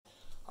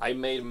I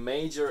made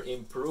major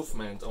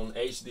improvement on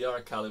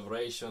HDR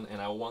calibration,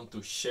 and I want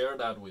to share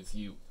that with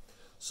you.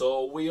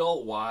 So we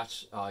all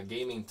watch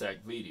gaming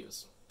tech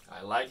videos.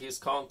 I like his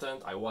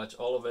content, I watch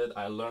all of it,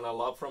 I learn a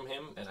lot from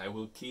him, and I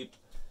will keep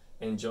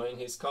enjoying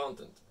his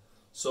content.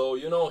 So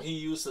you know, he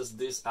uses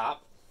this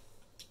app.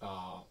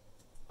 I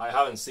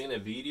haven't seen a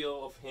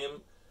video of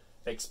him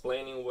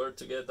explaining where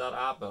to get that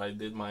app, but I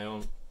did my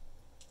own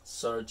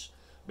search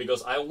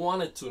because I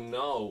wanted to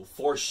know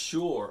for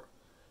sure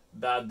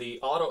that the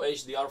Auto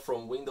HDR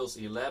from Windows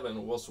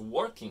 11 was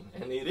working,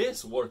 and it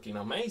is working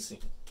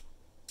amazing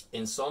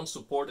in some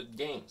supported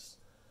games.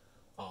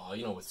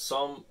 You know, with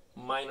some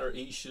minor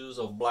issues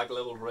of black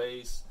level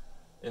rays.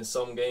 In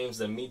some games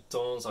the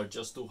midtones are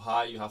just too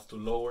high, you have to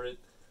lower it.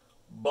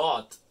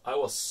 But I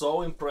was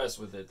so impressed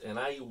with it, and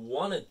I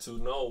wanted to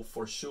know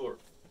for sure.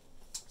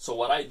 So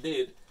what I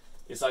did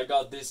is I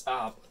got this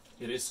app.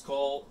 It is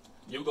called,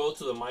 you go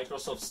to the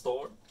Microsoft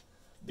Store,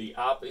 the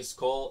app is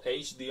called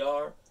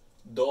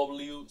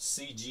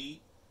HDR+WCG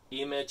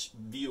Image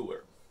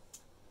Viewer,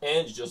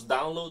 and you just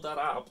download that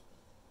app,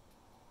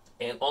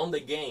 and on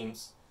the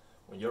games,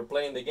 when you're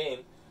playing the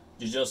game,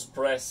 you just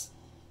press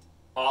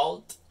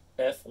Alt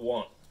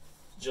F1.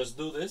 Just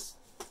do this,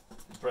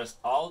 press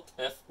Alt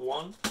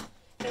F1,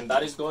 and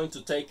that is going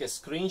to take a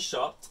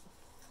screenshot,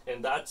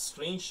 and that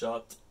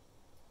screenshot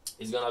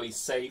is gonna be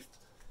saved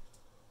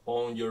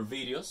on your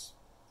videos.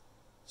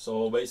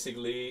 So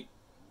basically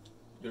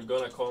you're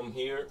gonna come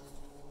here,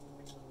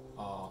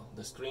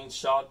 the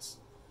screenshots,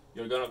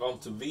 you're gonna come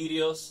to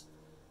videos,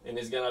 and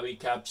it's gonna be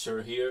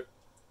captured here.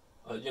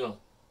 You know,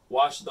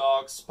 Watch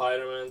Dogs,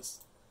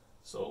 Spider-Man's.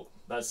 So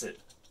that's it.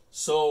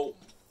 So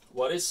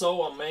what is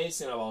so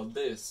amazing about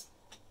this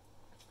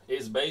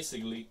is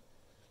basically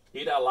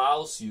it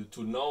allows you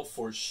to know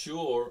for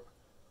sure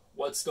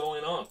what's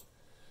going on,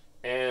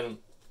 and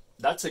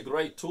that's a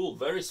great tool,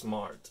 very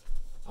smart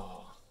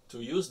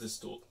to use this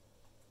tool.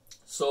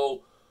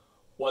 So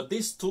what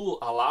this tool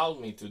allowed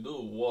me to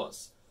do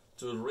was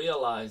to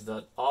realize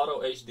that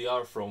Auto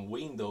HDR from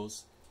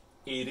Windows,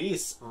 it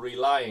is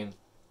relying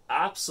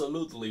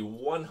absolutely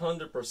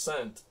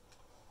 100%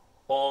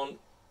 on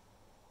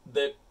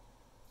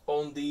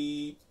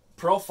the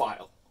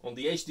profile, on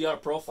the HDR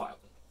profile.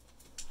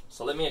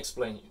 So let me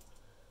explain you.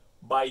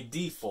 By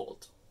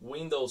default,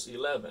 Windows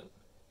 11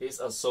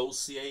 is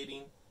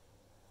associating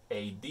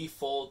a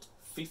default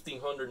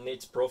 1500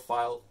 nits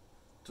profile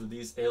to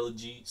this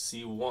LG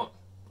C1.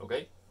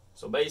 Okay,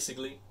 so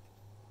basically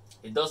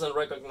it doesn't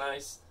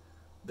recognize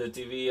the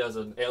TV as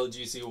an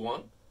LG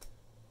C1,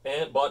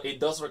 but it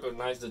does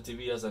recognize the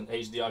TV as an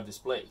HDR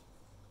display,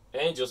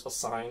 and just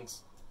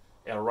assigns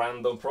a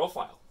random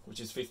profile, which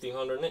is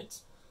 1500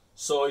 nits.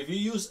 So if you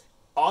use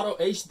Auto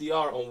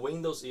HDR on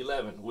Windows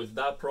 11 with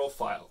that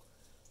profile,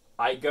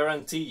 I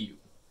guarantee you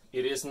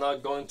it is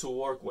not going to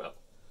work well.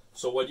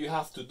 So what you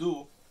have to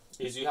do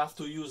is you have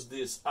to use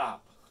this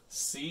app,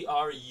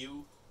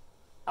 CRU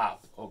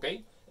app,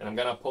 okay? And I'm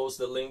gonna post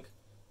the link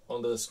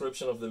on the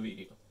description of the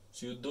video.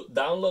 So you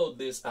download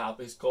this app.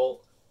 It's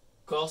called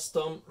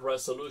Custom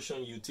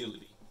Resolution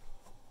Utility,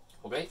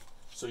 okay?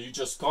 So you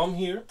just come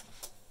here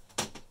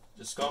on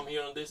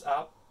this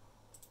app,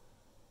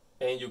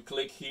 and you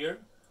click here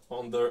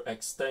under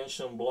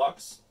extension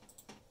blocks,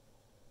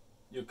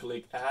 you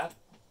click add,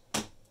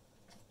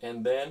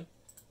 and then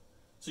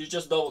so you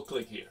just double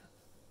click here,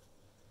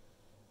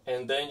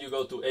 and then you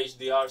go to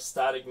HDR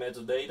static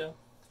metadata,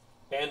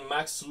 and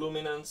max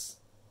luminance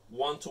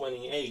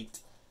 128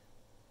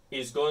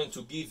 is going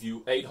to give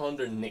you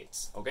 800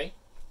 nits, okay?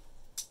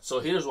 So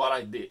here's what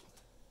I did.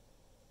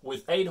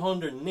 With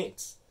 800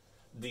 nits,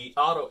 the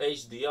Auto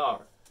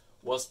HDR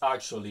was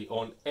actually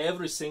on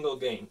every single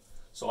game.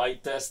 So I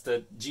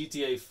tested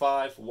GTA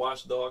 5,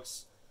 Watch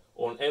Dogs,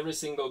 on every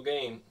single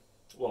game.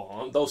 Well,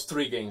 on those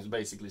three games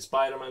basically,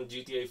 Spider-Man,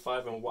 GTA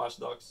 5, and Watch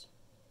Dogs.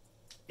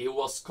 It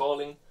was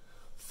calling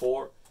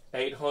for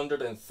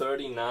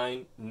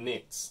 839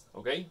 nits,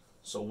 okay?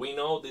 So we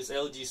know this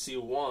LG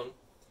C1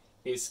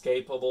 is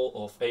capable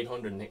of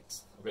 800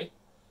 nits, okay?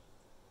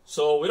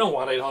 So we don't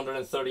want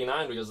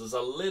 839 because it's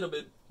a little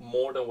bit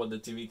more than what the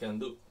TV can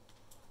do.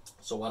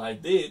 So what I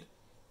did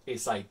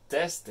is I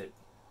tested,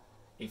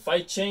 if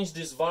I change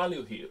this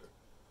value here,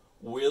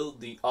 will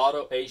the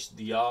Auto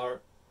HDR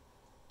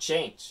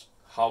change?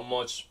 How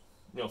much,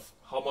 you know,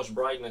 how much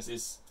brightness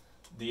is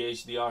the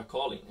HDR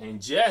calling?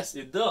 And yes,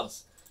 it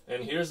does.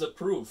 And here's the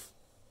proof.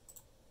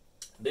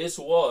 This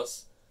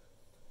was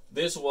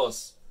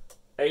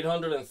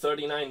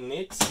 839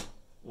 nits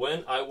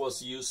when I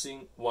was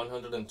using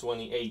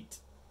 128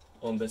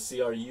 on the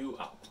CRU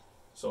app.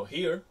 So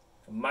here,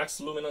 max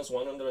luminance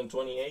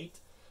 128,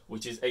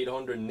 which is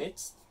 800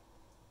 nits.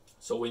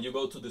 So when you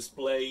go to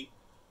display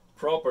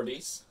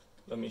properties,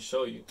 let me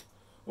show you.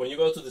 When you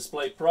go to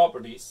display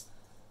properties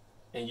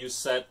and you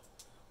set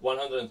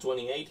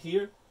 128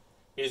 here,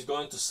 it's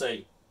going to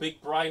say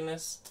peak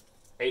brightness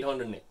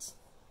 800 nits.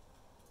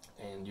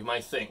 And you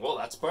might think, well,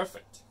 that's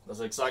perfect. That's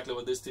exactly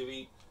what this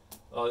TV,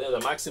 the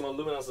maximum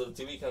luminance that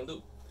the TV can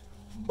do.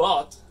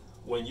 But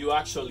when you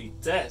actually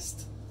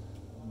test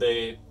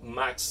the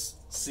max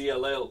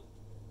CLL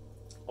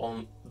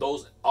on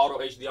those Auto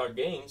HDR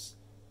games,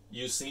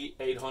 you see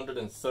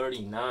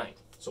 839.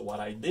 So what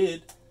I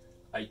did,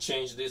 I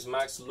changed this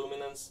max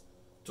luminance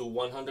to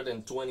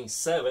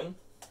 127,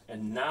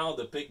 and now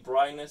the peak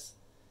brightness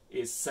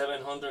is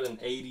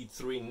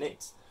 783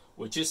 nits,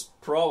 which is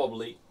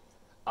probably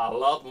a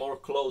lot more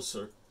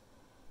closer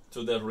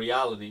to the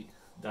reality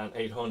than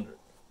 800.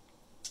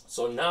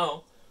 So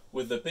now,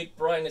 with the peak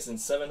brightness in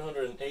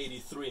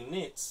 783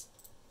 nits,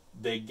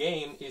 the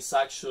game is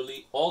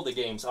actually, all the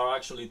games are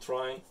actually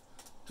trying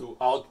to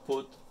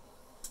output,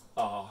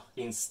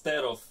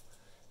 instead of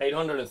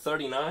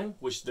 839,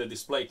 which the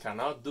display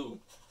cannot do,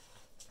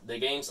 the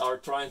games are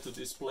trying to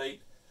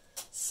display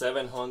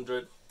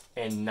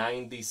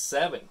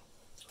 797.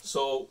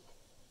 So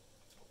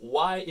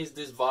why is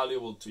this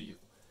valuable to you?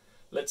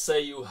 Let's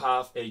say you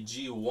have a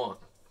G1,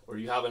 or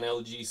you have an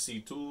LG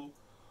C2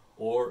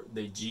 or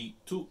the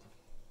G2.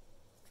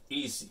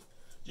 Easy.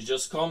 You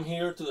just come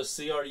here to the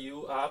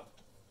CRU app.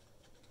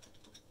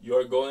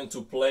 You're going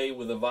to play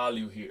with the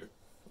value here,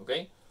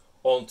 okay?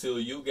 Until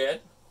you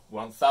get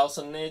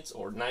 1000 nits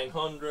or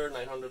 900,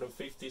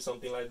 950,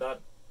 something like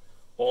that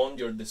on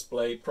your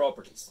display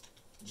properties.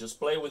 Just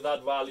play with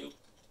that value.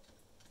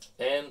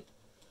 And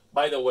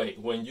by the way,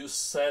 when you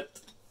set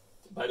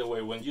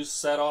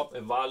up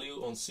a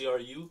value on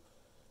CRU,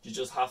 you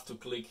just have to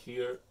click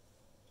here,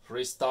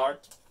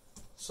 restart,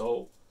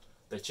 so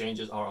the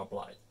changes are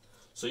applied.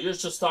 So you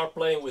just start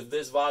playing with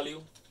this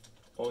value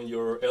on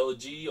your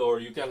LG, or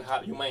you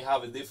may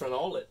have a different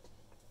OLED.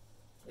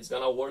 It's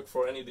gonna work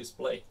for any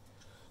display.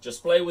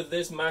 Just play with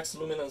this max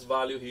luminance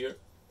value here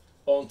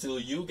until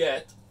you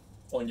get,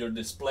 on your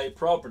display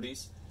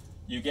properties,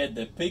 you get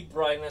the peak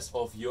brightness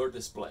of your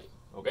display.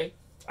 Okay?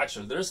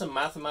 Actually, there's a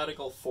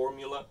mathematical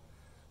formula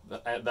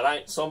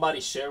that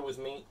somebody shared with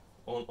me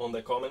on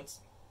the comments,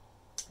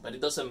 but it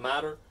doesn't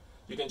matter.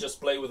 You can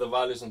just play with the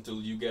values until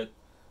you get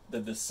the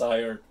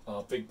desired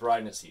peak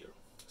brightness here.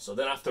 So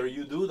then after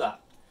you do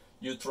that,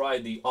 you try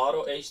the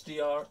Auto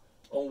HDR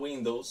on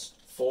Windows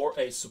for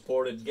a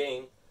supported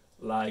game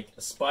like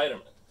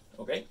Spider-Man.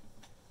 Okay?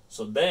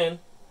 So then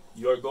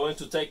you're going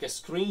to take a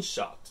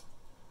screenshot.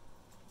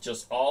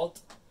 Just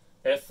Alt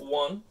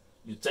F1,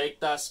 you take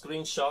that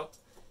screenshot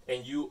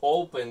and you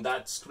open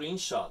that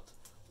screenshot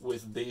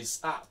with this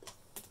app,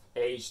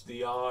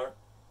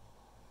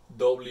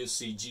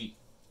 HDR+WCG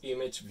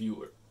image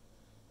viewer,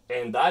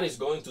 and that is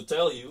going to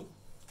tell you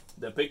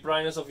the peak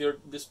brightness of your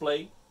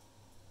display,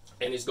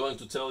 and it's going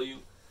to tell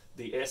you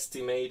the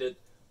estimated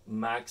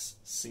max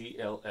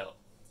CLL.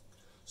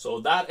 So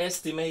that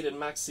estimated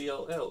max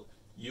CLL,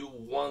 you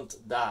want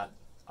that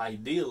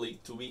ideally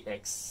to be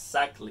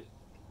exactly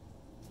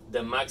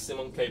the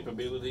maximum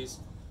capabilities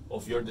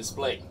of your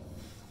display.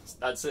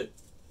 That's it.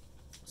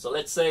 So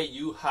let's say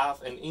you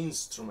have an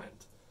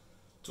instrument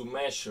to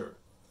measure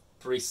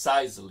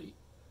precisely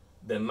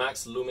the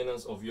max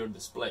luminance of your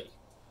display.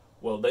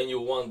 Well, then you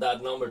want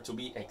that number to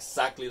be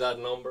exactly that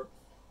number,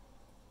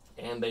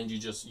 and then you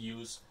just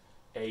use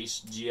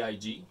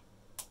HGIG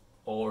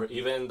or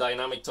even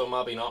dynamic tone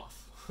mapping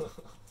off.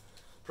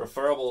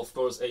 Preferable, of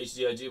course,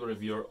 HGIG, but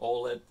if your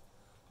OLED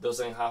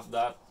doesn't have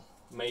that,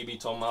 maybe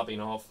tone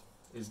mapping off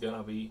is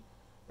gonna be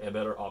a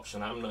better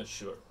option. I'm not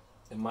sure.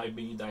 It might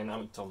be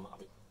dynamic tone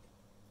mapping.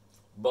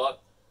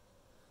 But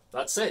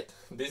that's it.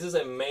 This is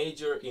a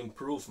major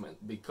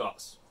improvement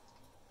because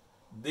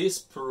this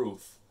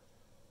proof,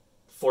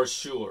 for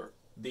sure,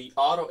 the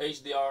Auto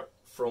HDR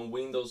from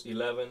Windows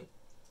 11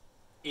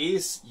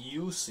 is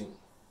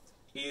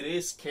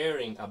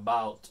caring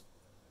about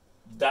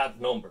that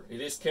number. It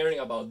is caring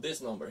about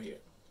this number here.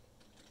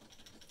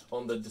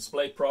 On the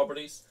display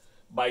properties,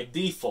 by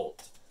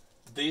default,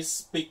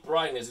 this peak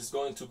brightness is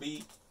going to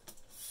be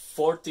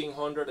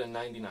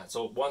 1499,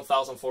 so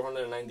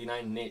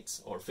 1499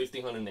 nits or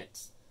 1500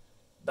 nits.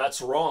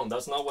 That's wrong.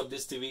 That's not what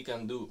this TV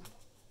can do.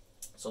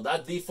 So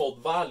that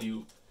default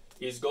value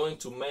is going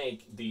to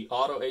make the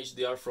Auto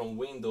HDR from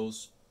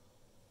Windows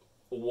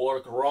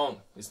work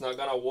wrong. It's not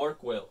gonna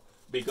work well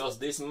because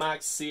this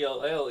max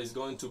CLL is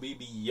going to be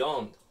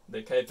beyond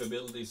the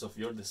capabilities of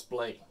your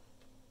display.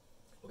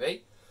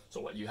 Okay,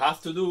 so what you have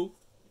to do,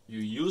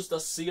 you use the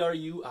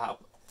CRU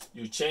app,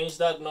 you change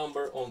that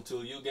number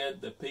until you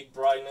get the peak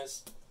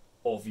brightness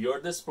of your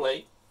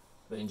display,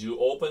 then you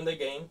open the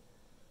game,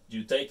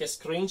 you take a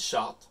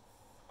screenshot,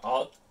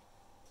 Alt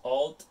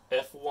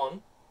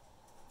F1,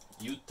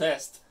 you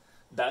test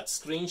that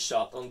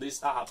screenshot on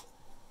this app,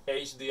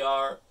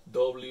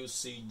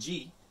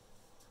 HDR+WCG,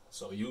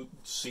 so you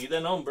see the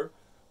number,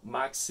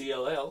 max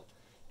CLL,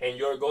 and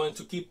you're going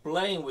to keep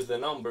playing with the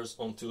numbers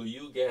until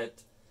you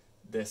get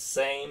the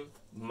same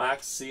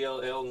max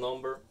CLL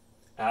number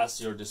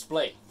as your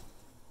display.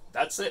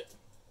 That's it.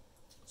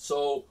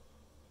 So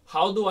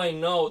how do I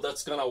know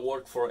that's gonna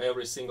work for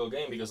every single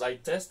game? Because I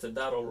tested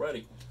that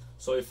already.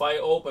 So if I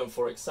open,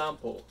 for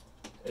example,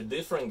 a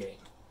different game,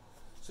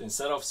 so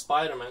instead of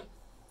Spider-Man,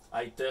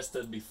 I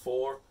tested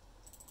before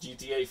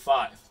GTA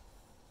 5,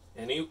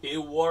 and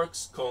it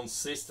works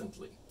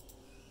consistently.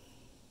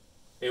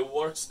 it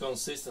works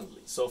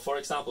consistently. So for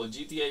example,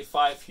 GTA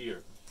 5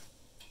 here,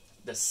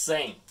 the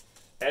same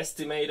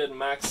estimated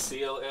max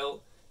CLL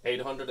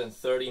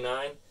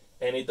 839,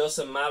 and it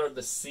doesn't matter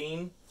the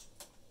scene.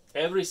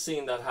 Every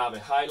scene that have a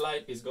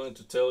highlight is going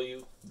to tell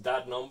you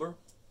that number.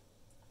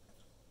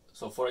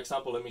 So for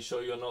example, let me show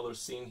you another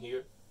scene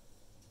here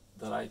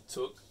that I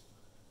took.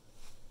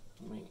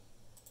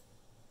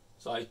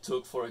 So I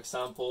took, for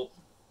example,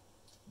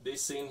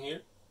 this scene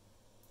here,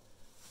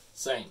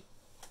 same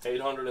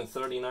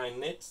 839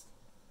 nits,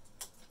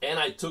 and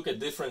I took a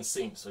different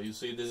scene. So you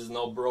see this is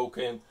not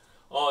broken.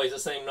 Oh, it's the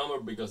same number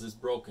because it's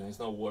broken, it's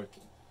not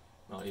working.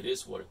 No, it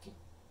is working.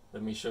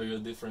 Let me show you a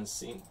different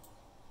scene.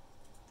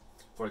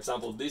 For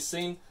example, this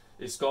scene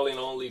is calling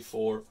only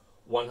for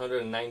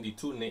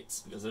 192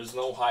 nits because there's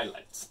no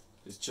highlights.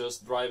 It's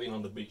just driving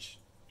on the beach.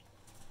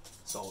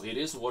 So it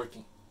is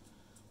working.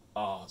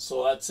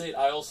 So that's it.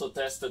 I also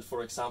tested,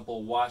 for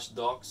example, Watch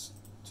Dogs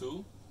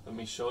 2. Let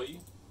me show you.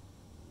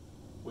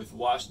 With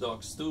Watch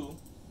Dogs 2,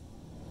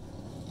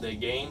 the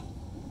game,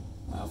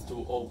 I have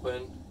to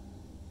open.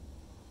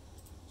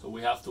 So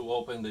we have to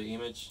open the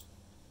image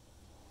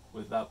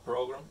with that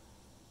program.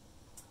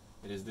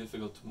 It is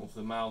difficult to move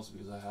the mouse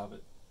because I have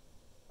it.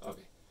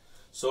 Okay.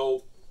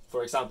 So,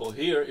 for example,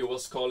 here it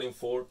was calling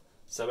for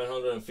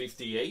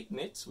 758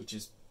 nits, which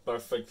is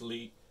perfect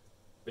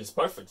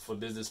for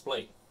this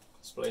display.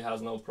 Display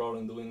has no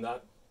problem doing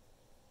that.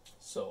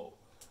 So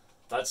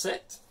that's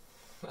it.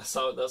 That's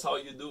how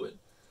you do it.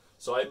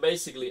 So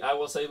I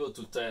was able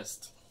to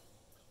test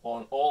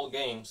on all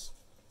games.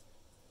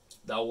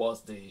 That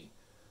was the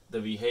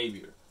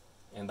behavior,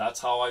 and that's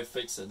how I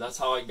fixed it. That's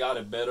how I got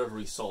a better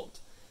result.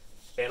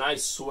 And I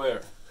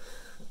swear,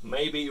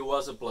 maybe it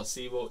was a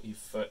placebo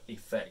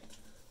effect,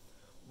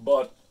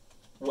 but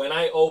when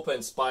I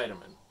opened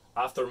Spider-Man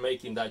after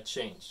making that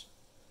change,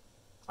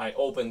 I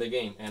opened the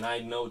game and I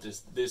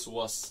noticed this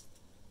was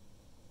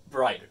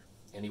brighter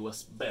and it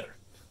was better.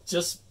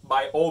 Just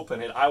by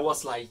opening it, I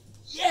was like,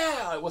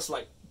 yeah! I was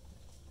like,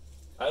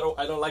 I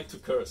don't like to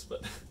curse,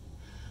 but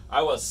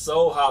I was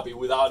so happy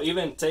without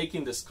even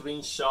taking the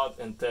screenshot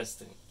and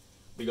testing,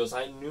 because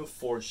I knew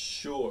for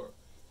sure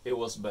it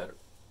was better.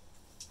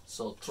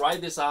 So try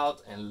this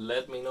out and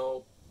let me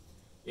know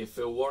if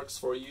it works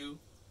for you,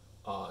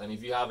 and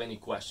if you have any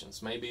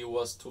questions. Maybe it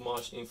was too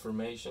much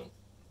information.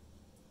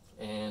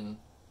 And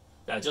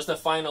yeah, just a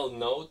final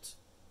note.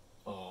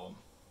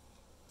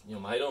 You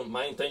know,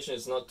 my intention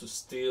is not to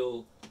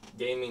steal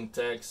Gaming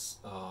Tech's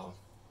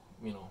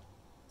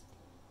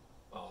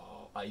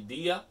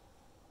idea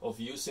of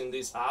using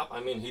this app.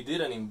 I mean, he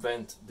didn't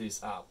invent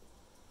this app,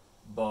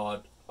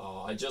 but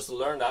I just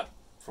learned that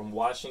from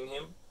watching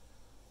him.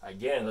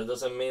 Again, that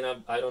doesn't mean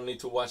I don't need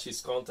to watch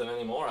his content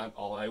anymore.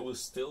 I will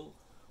still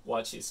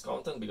watch his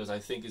content because I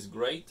think it's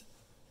great,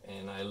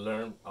 and I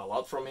learned a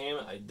lot from him.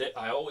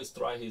 I always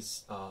try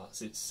his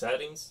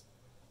settings,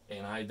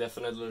 and I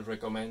definitely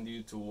recommend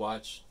you to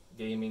watch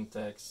Gaming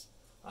Tech's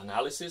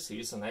analysis.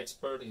 He's an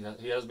expert.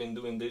 He has been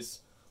doing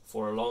this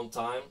for a long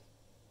time,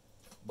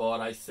 but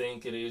I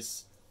think it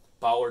is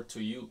power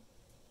to you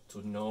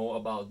to know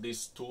about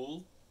this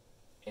tool,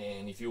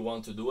 and if you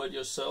want to do it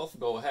yourself,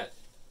 go ahead.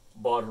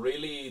 But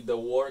really, the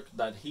work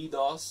that he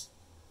does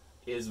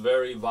is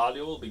very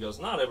valuable, because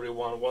not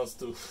everyone wants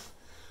to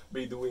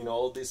be doing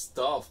all this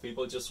stuff.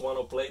 People just want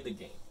to play the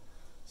game.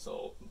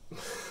 So,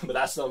 but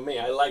that's not me.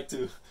 I like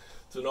to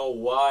know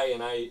why,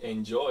 and I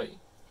enjoy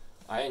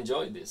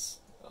this,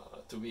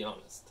 to be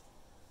honest.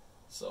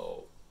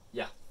 So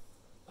yeah,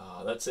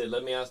 that's it.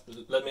 Let me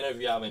know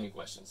if you have any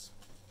questions.